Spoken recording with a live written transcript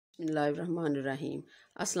बिस्मिल्लाहिर्रहमानिर्रहीम।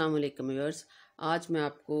 अस्सलाम वालेकुम व्यूअर्स। आज मैं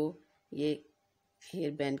आपको ये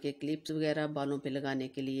हेयर बैंड के क्लिप्स वगैरह बालों पे लगाने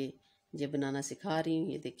के लिए ये बनाना सिखा रही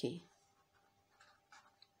हूँ। ये देखें,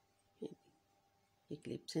 ये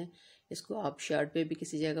क्लिप्स हैं। इसको आप शर्ट पे भी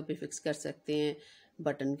किसी जगह पे फिक्स कर सकते हैं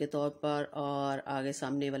बटन के तौर पर, और आगे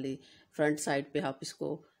सामने वाली फ्रंट साइड पे आप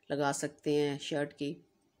इसको लगा सकते हैं शर्ट की।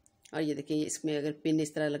 और ये देखिए, इसमें अगर पिन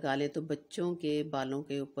इस तरह लगा लें तो बच्चों के बालों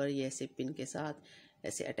के ऊपर ये ऐसे पिन के साथ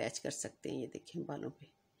ऐसे अटैच कर सकते हैं। ये देखिए बालों पे,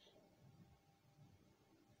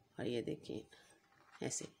 और ये देखिए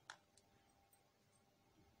ऐसे,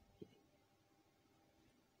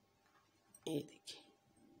 ये देखिए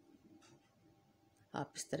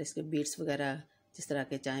आप इस तरह इसके बीड्स वगैरह जिस तरह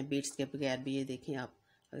के चाहें, बीड्स के बगैर भी ये देखें आप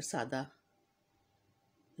अगर सादा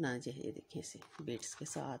बनाना चाहिए। ये देखिए ऐसे बीड्स के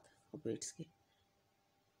साथ और बीड्स के,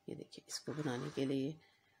 ये देखिए इसको बनाने के लिए,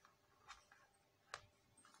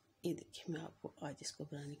 ये देखिए मैं आपको आज इसको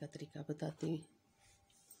बनाने का तरीका बताती हूँ।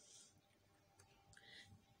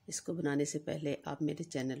 इसको बनाने से पहले आप मेरे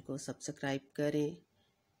चैनल को सब्सक्राइब करें,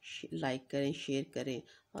 लाइक करें, शेयर करें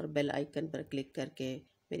और बेल आइकन पर क्लिक करके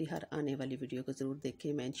मेरी हर आने वाली वीडियो को ज़रूर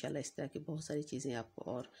देखें। मैं इंशाल्लाह इस तरह की बहुत सारी चीज़ें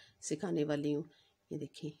आपको और सिखाने वाली हूँ। ये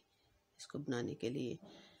देखिए इसको बनाने के लिए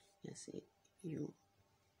ऐसे यूँ,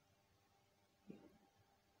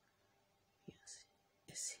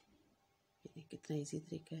 ऐसे, ये कितना इजी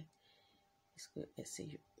तरीका है। इसको ऐसे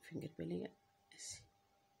फिंगर पे लेंगे, ऐसे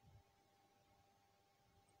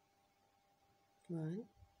 1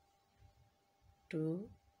 2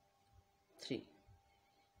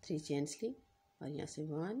 3 चेन्स ली, और यहाँ से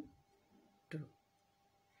 1 2,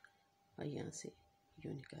 और यहाँ से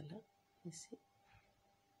यूँ निकाला ऐसे,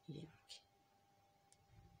 ये देखिए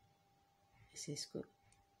ऐसे इसको,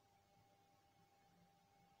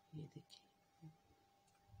 ये देखिए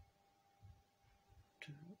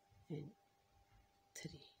 2 and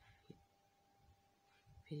 3,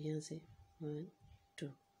 फिर यहाँ से 1 2,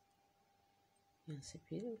 यहाँ से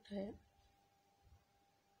फिर उठाया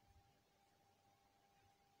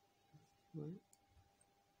 1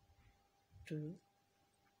 2,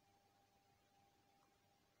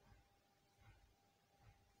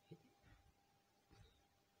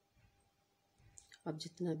 अब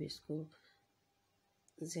जितना भी इसको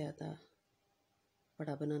ज़्यादा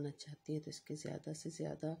बड़ा बनाना चाहती हैं तो इसके ज़्यादा से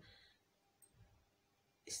ज़्यादा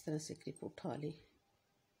इस तरह से क्लिप उठा लें।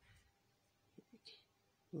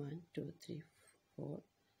 1 2 3 4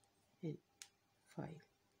 and 5,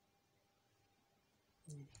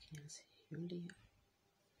 देखिए यहाँ से यूँ लिया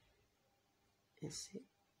ऐसे,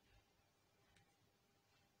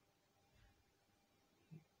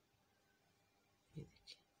 ये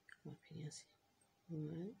देखिए, और फिर यहाँ से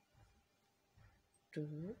 1 2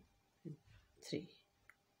 3,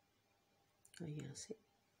 और यहाँ से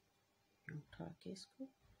यूँ उठा के इसको,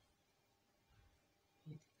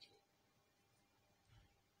 ये देखिए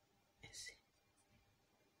ऐसे,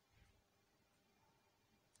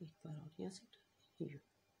 एक बार और यहाँ से यूँ, ये देखिए।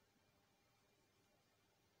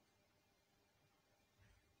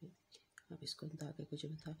 अब इसको धागे को जो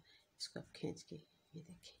था इसको आप खींच के, ये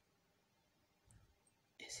देखिए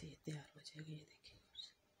ऐसे ये तैयार हो जाएगा। ये देखिए,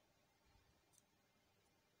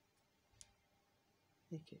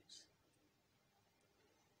 देखिए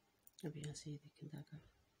अब यहाँ से ये देखिए धागा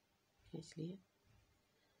खींच लिया।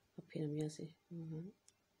 अब फिर हम यहाँ से 1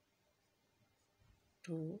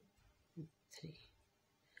 2 3,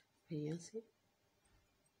 फिर यहाँ से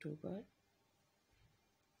 2 बार,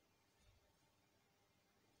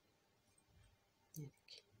 ये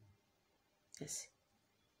देखिए ऐसे।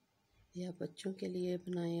 ये आप बच्चों के लिए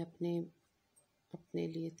बनाएं, अपने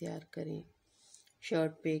लिए तैयार करें।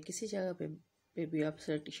 शर्ट पे किसी जगह पे भी आप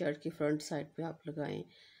शर्ट की फ्रंट साइड पे आप लगाएं,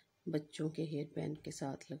 बच्चों के हेयर बैंड के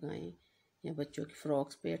साथ लगाएं, या बच्चों की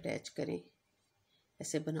फ्रॉक्स पे अटैच करें।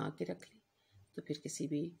 ऐसे बना के रख लें तो फिर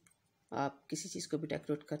आप किसी चीज़ को भी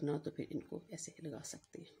डेकोरेट करना हो तो फिर इनको ऐसे लगा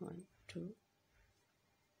सकते हैं। 1 2,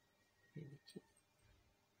 ये देखिए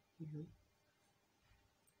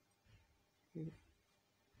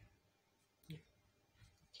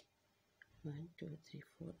 1 2 3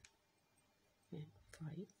 4 and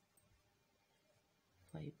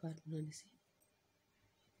 5 बार बनाने से,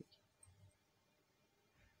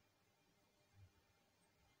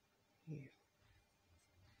 ये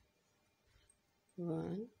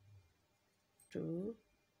 1 2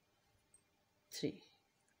 3,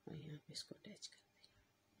 और यहाँ पे इसको अटैच कर दिया।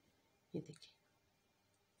 ये देखिए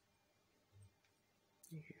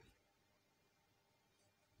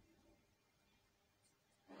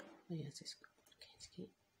और यहाँ से इसको खींच के,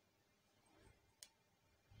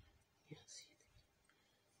 यहाँ से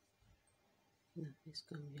देखिए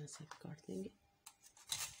इसको हम यहाँ से काट देंगे।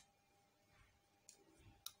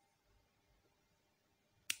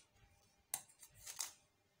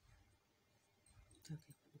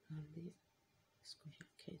 डाल दिया, इसको यहाँ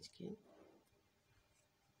खींच के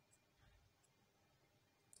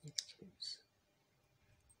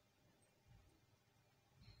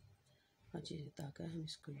और ये धागा हम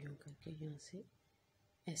इसको यूँ करके यहाँ से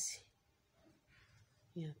ऐसे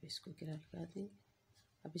यहाँ पे इसको गिरा लगा देंगे।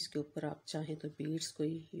 अब इसके ऊपर आप चाहें तो बीड्स को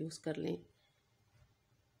यूज़ कर लें,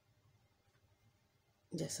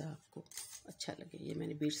 जैसा आपको अच्छा लगे। ये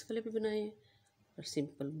मैंने बीड्स वाले भी बनाए हैं और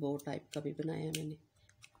सिंपल बो टाइप का भी बनाया है मैंने,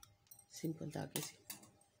 सिंपल धागे से।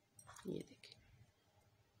 ये देखिए,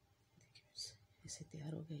 ऐसे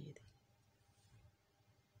तैयार हो गया। ये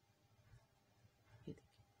देखिए,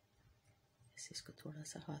 ऐसे इसको थोड़ा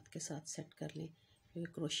सा हाथ के साथ सेट कर लें,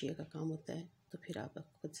 क्योंकि क्रोशिया का काम होता है, तो फिर आप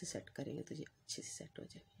खुद से सेट करेंगे तो ये अच्छे से सेट हो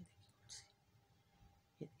जाएगा। ये देखिए खुद से।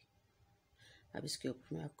 ये देखिए, अब इसके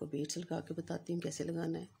ऊपर मैं आपको बीड्स लगा के बताती हूँ कैसे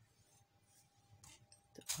लगाना है।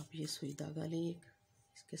 तो आप ये सुई धागा लें एक,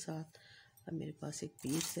 इसके साथ अब मेरे पास एक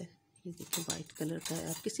बीड्स है, ये देखिए वाइट कलर का है,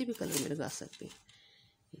 आप किसी भी कलर में लगा सकते हैं।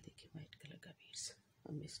 ये देखिए वाइट कलर का बीड्स।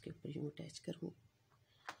 अब मैं इसके ऊपर यूँ अटैच करूँ।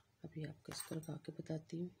 अभी आपको इसको लगा के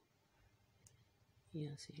बताती हूँ।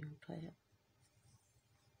 यहाँ से यूँ उठाया,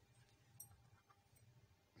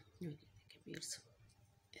 ये देखिए बीड्स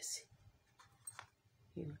ऐसे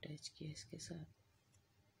यूँ अटैच किया इसके साथ।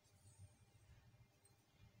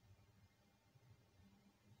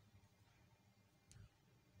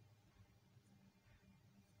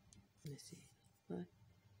 ऐसे और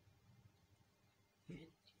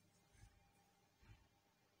ये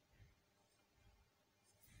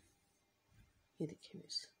देखिए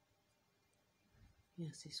बस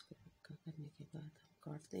यहाँ से इसको पक्का करने के बाद हम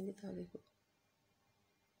काट देंगे धागे को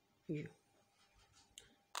यूँ,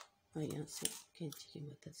 और यहाँ से कैंची की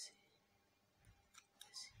मदद से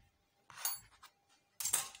ऐसे।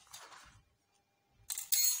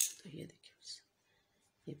 तो ये देखिए बस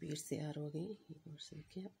ये बीड्स तैयार हो गई। ये और से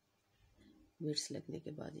देखिए आप, बीड्स लगने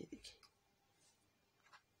के बाद ये देखिए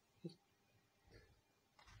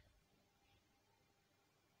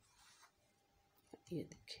ये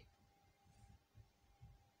देखिए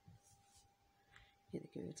ये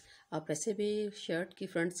देखिए। आप ऐसे भी शर्ट की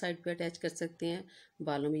फ्रंट साइड पे अटैच कर सकते हैं,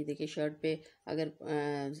 बालों में। देखिए शर्ट पे अगर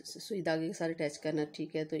सुई धागे के साथ अटैच करना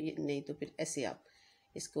ठीक है, तो ये नहीं तो फिर ऐसे आप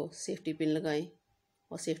इसको सेफ्टी पिन लगाएं,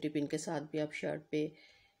 और सेफ्टी पिन के साथ भी आप शर्ट पे,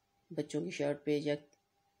 बच्चों की शर्ट पे या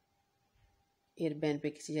एयर बैंड पे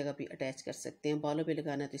किसी जगह भी अटैच कर सकते हैं। बालों पे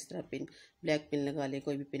लगाना है तो इस तरह पिन, ब्लैक पिन लगा ले,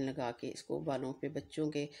 कोई भी पिन लगा के इसको बालों पे बच्चों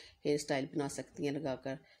के हेयर स्टाइल बना सकती हैं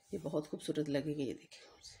लगाकर। ये बहुत खूबसूरत लगेगी। ये देखिए।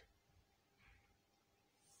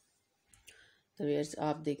 तो व्यूअर्स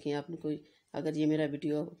आप देखें, आपने कोई अगर ये मेरा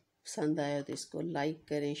वीडियो पसंद आया तो इसको लाइक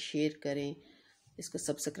करें, शेयर करें, इसको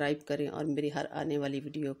सब्सक्राइब करें और मेरी हर आने वाली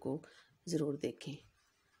वीडियो को ज़रूर देखें।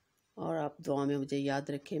 और आप दुआ में मुझे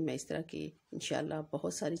याद रखें। मैं इस तरह की इंशाल्लाह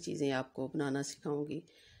बहुत सारी चीज़ें आपको बनाना सिखाऊंगी।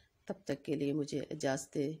 तब तक के लिए मुझे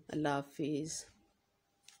इजाज़त दें। अल्लाह हाफिज़।